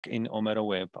in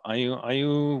OMERO.web. Are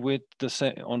you with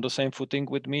on the same footing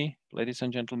with me, ladies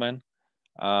and gentlemen?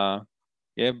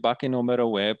 Yeah, back in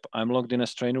OMERO.web, I'm logged in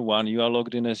as trainer one, you are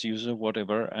logged in as user,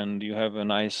 whatever, and you have a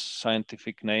nice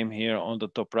scientific name here on the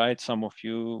top right. Some of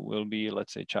you will be,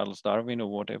 let's say, Charles Darwin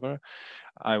or whatever.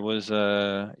 I was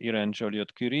Irene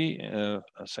Joliot-Curie a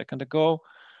second ago,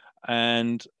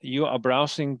 and you are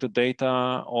browsing the data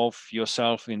of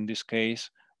yourself in this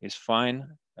case is fine.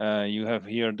 You have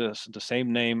here the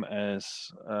same name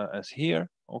as here,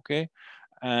 okay?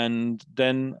 And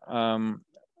then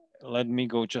let me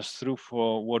go just through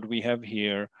for what we have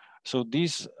here. So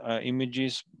these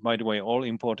images, by the way, all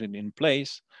imported in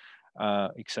place,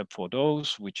 except for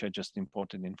those which are just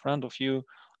imported in front of you.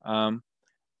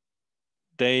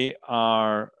 They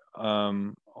are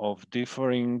of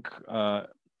differing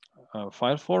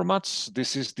file formats.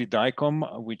 This is the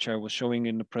DICOM, which I was showing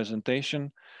in the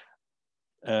presentation.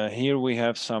 Here we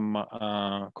have some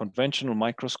conventional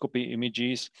microscopy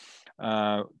images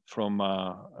from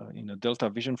in a delta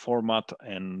vision format,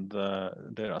 and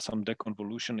there are some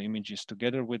deconvolution images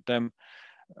together with them,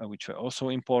 which were also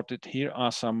imported. Here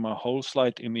are some whole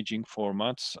slide imaging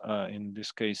formats. In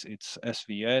this case, it's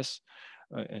SVS,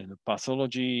 and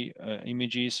pathology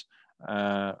images,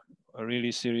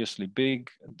 really seriously big.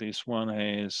 This one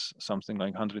has something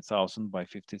like 100,000 by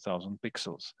 50,000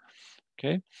 pixels.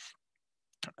 Okay.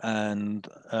 And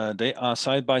they are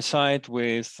side by side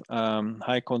with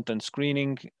high content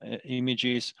screening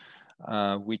images,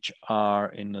 which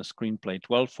are in a screen plate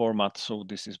well format. So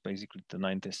this is basically the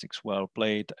 96 well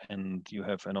plate, and you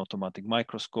have an automatic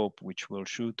microscope which will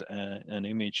shoot an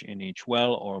image in each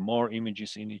well or more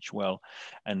images in each well,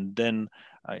 and then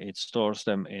it stores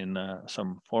them in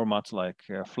some formats like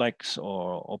Flex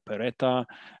or Operetta,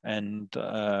 and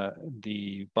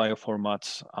the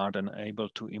bioformats are then able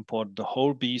to import the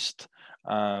whole beast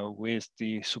with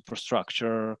the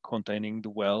superstructure containing the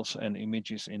wells and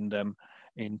images in them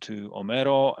into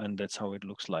OMERO, and that's how it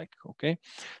looks like. Okay,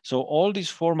 so all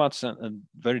these formats and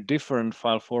very different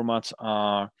file formats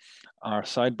are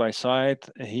side by side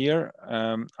here.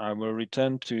 I will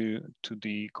return to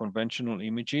the conventional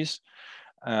images.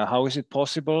 How is it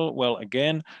possible? Well,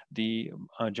 again, the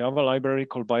Java library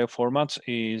called bioformats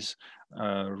is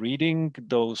reading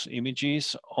those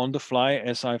images on the fly.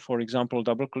 As I, for example,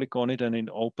 double click on it and it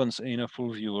opens in a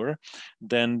full viewer,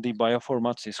 then the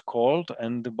bioformats is called,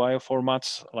 and the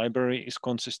bioformats library is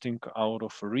consisting out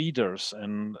of readers,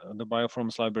 and the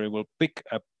bioformats library will pick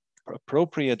a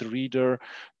appropriate reader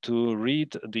to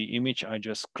read the image I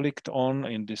just clicked on.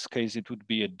 In this case, it would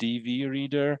be a DV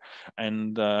reader,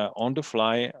 and on the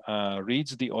fly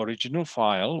reads the original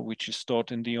file, which is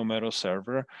stored in the OMERO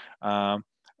server,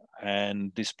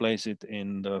 and displays it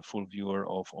in the full viewer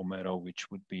of OMERO,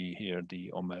 which would be here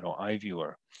the OMERO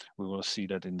iViewer. We will see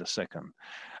that in a second.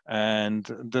 And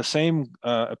the same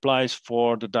applies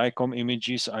for the DICOM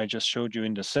images I just showed you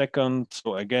in the second.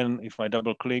 So again, if I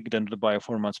double click, then the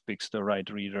bioformats picks the right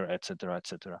reader, etc.,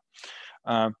 etc.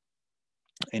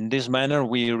 In this manner,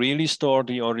 we really store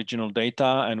the original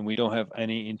data, and we don't have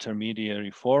any intermediary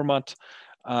format.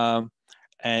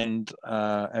 And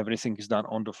everything is done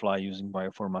on the fly using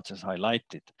bioformats as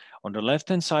highlighted. On the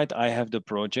left-hand side, I have the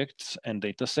projects and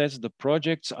datasets. The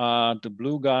projects are the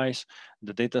blue guys.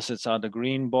 The datasets are the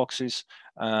green boxes.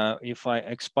 If I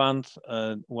expand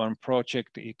one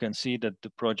project, you can see that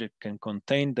the project can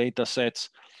contain datasets,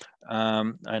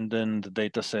 and then the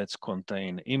datasets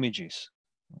contain images.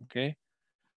 Okay.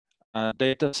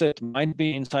 Dataset might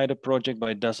be inside a project, but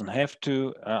it doesn't have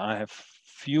to. I have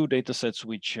few datasets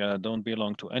which don't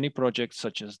belong to any project,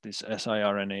 such as this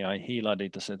siRNAi HeLa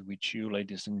dataset, which you,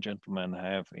 ladies and gentlemen,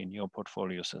 have in your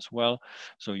portfolios as well.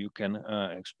 So you can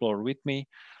explore with me.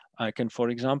 I can, for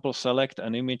example, select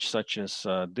an image such as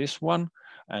this one,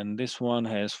 and this one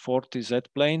has 40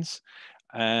 Z-planes,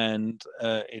 and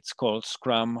it's called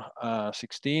Scrum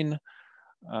 16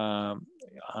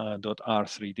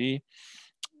 .r3d.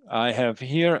 I have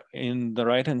here in the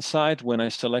right-hand side, when I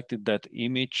selected that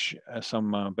image,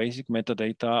 some basic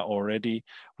metadata already,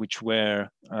 which were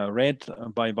read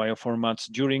by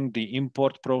bioformats during the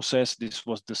import process. This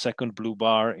was the second blue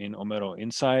bar in OMERO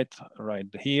Insight right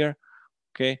here.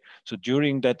 Okay, so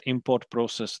during that import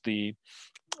process, the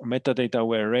metadata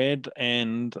were read,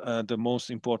 and the most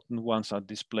important ones are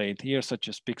displayed here, such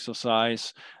as pixel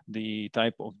size, the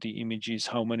type of the images,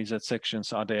 how many Z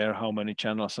sections are there, how many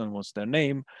channels, and what's their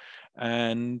name.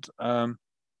 And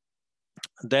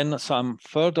then some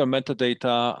further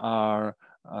metadata are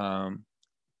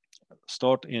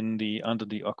stored in the under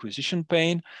the acquisition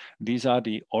pane. These are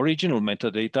the original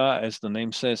metadata, as the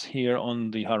name says here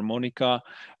on the harmonica,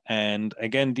 And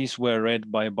again, these were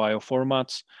read by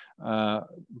bioformats.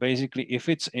 Basically, if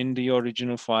it's in the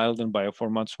original file, then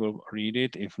bioformats will read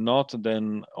it. If not,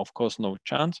 then of course, no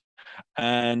chance.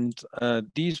 And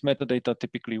these metadata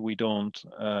typically we don't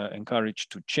encourage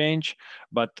to change,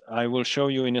 but I will show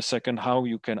you in a second how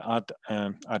you can add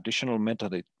additional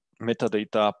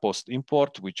metadata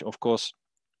post-import, which of course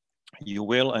you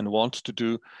will and want to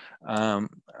do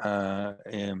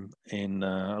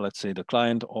let's say, the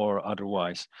client or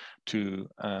otherwise to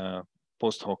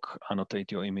post hoc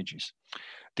annotate your images.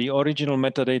 The original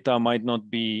metadata might not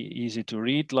be easy to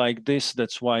read like this.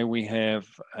 That's why we have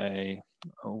a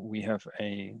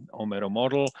OMERO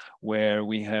model where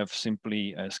we have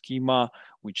simply a schema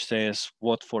which says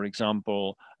what, for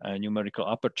example, a numerical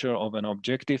aperture of an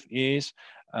objective is.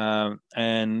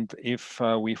 And if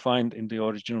we find in the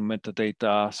original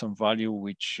metadata some value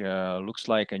which looks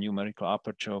like a numerical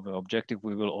aperture of an objective,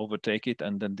 we will overtake it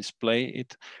and then display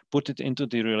it, put it into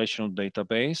the relational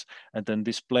database, and then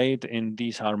display it in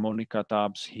these harmonica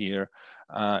tabs here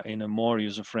in a more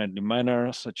user-friendly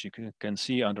manner. Such you can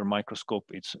see under microscope,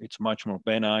 it's much more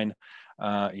benign.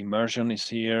 Immersion is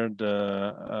here.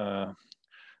 The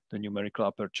numerical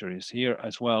aperture is here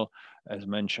as well, as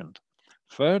mentioned.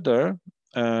 Further,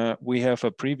 we have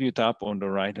a preview tab on the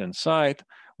right-hand side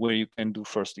where you can do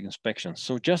first inspections.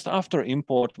 So just after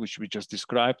import, which we just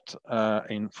described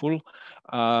in full,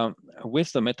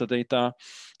 with the metadata,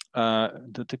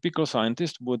 the typical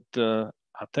scientist would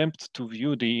attempt to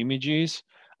view the images,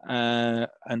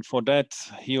 and for that,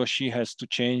 he or she has to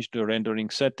change the rendering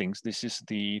settings. This is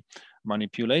the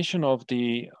manipulation of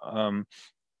the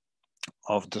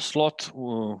slot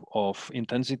of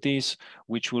intensities,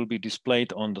 which will be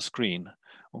displayed on the screen.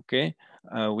 Okay,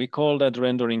 we call that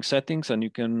rendering settings, and you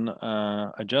can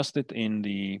adjust it in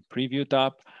the preview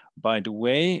tab. By the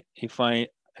way, if I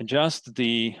adjust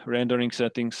the rendering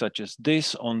settings such as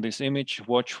this on this image,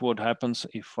 watch what happens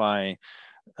if I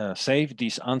save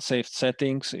these unsaved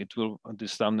settings.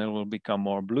 This thumbnail will become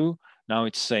more blue. Now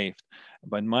it's saved.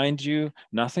 But mind you,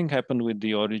 nothing happened with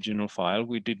the original file.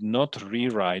 We did not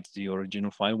rewrite the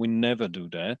original file. We never do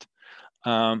that.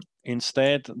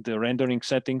 Instead, the rendering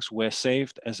settings were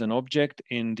saved as an object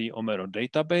in the OMERO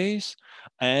database,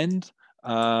 and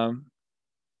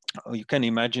you can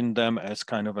imagine them as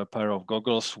kind of a pair of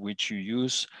goggles which you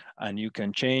use, and you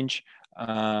can change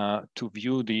to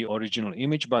view the original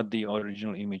image, but the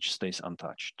original image stays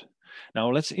untouched. Now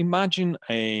let's imagine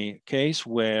a case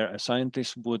where a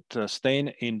scientist would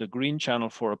stain in the green channel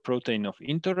for a protein of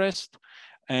interest,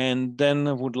 and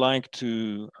then would like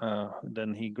to,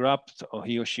 then he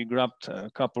or she grabbed a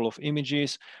couple of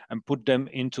images and put them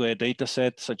into a data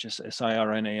set such as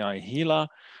siRNAi HeLa,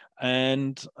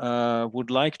 and would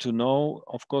like to know,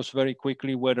 of course, very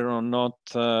quickly whether or not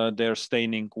their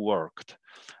staining worked.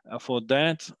 For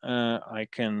that, I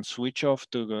can switch off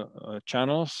the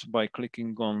channels by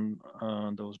clicking on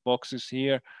those boxes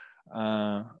here.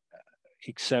 All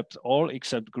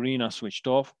except green are switched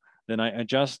off. Then I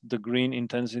adjust the green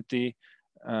intensity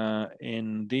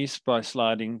in this by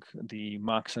sliding the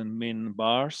max and min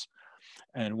bars.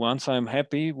 And once I'm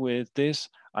happy with this,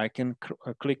 I can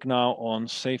click now on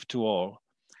Save to All.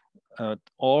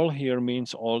 All here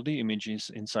means all the images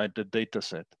inside the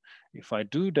dataset. If I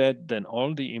do that, then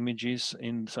all the images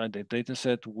inside the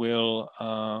dataset will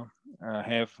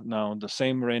have now the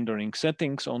same rendering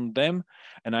settings on them,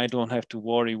 and I don't have to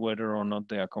worry whether or not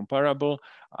they are comparable.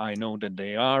 I know that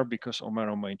they are because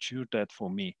OMERO made sure that for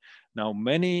me. Now,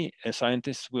 many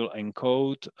scientists will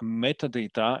encode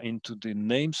metadata into the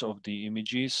names of the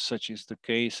images, such is the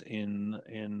case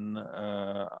in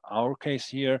our case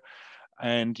here.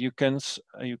 And you can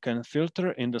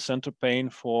filter in the center pane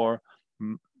for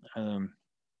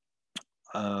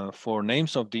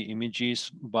names of the images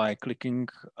by clicking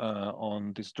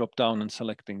on this drop down and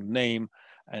selecting name,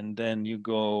 and then you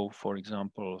go, for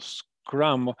example,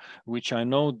 Scrum, which I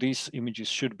know these images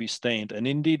should be stained, and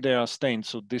indeed they are stained,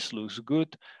 so this looks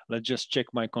good. Let's just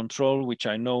check my control, which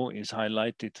I know is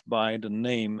highlighted by the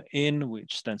name in,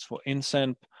 which stands for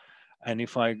INSENP. And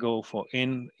if I go for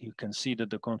in, you can see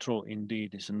that the control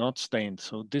indeed is not stained.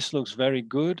 So this looks very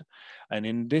good. And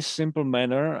in this simple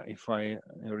manner, if I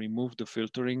remove the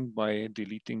filtering by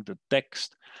deleting the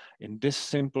text, in this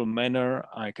simple manner,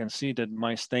 I can see that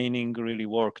my staining really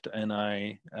worked, and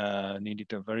I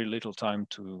needed a very little time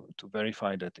to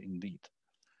verify that indeed.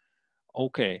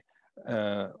 Okay.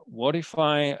 What if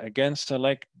I again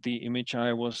select the image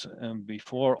I was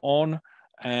before on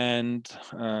and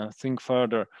think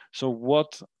further? So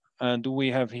what do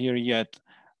we have here yet?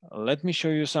 Let me show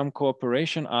you some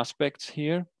cooperation aspects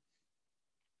here.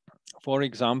 For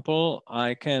example,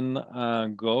 I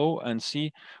can go and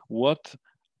see what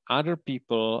other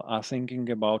people are thinking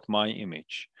about my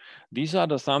image. These are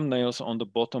the thumbnails on the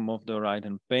bottom of the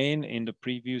right-hand pane in the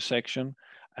preview section.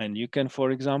 And you can,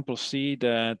 for example, see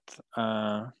that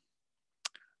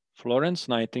Florence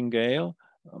Nightingale,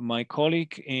 my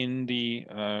colleague in the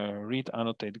Read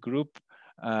Annotate group,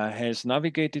 has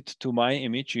navigated to my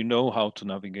image. You know how to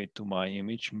navigate to my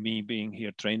image, me being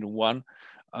here trainer one.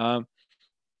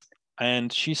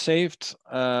 And she saved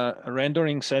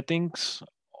rendering settings,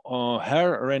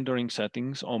 her rendering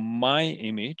settings on my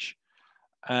image.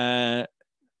 And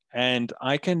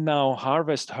I can now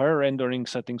harvest her rendering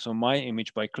settings on my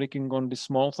image by clicking on the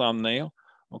small thumbnail.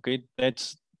 Okay,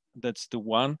 that's the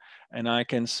one. And I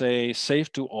can say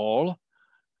save to all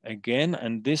again.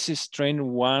 And this is trainer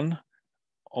one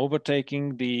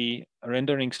overtaking the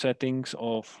rendering settings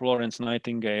of Florence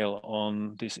Nightingale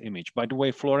on this image. By the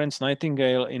way, Florence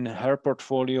Nightingale in her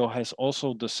portfolio has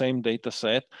also the same data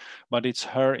set, but it's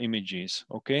her images,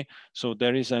 okay? So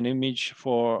there is an image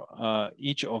for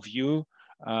each of you,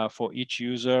 for each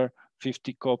user,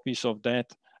 50 copies of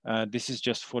that. This is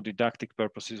just for didactic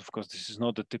purposes. Of course, this is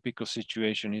not a typical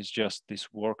situation, it's just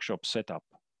this workshop setup,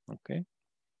 okay?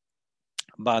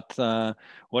 But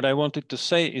what I wanted to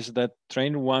say is that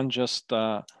trainer one just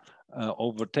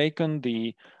overtaken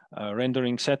the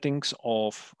rendering settings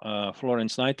of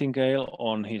Florence Nightingale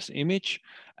on his image.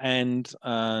 And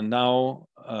now,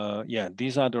 yeah,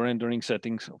 these are the rendering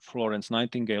settings of Florence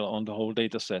Nightingale on the whole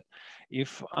data set.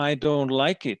 If I don't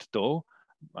like it though,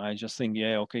 I just think,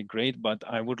 yeah, okay, great. But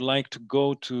I would like to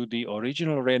go to the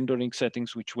original rendering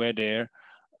settings, which were there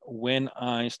when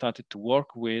I started to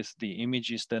work with the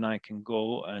images. Then I can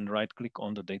go and right click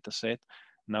on the data set,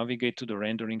 navigate to the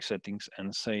rendering settings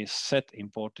and say set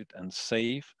imported and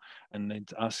save. And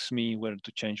it asks me whether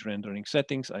to change rendering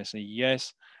settings. I say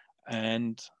yes.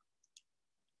 And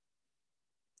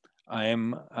I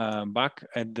am back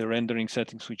at the rendering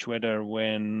settings, which were there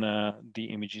when the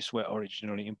images were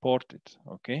originally imported.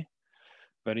 Okay,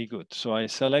 very good. So I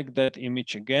select that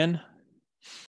image again.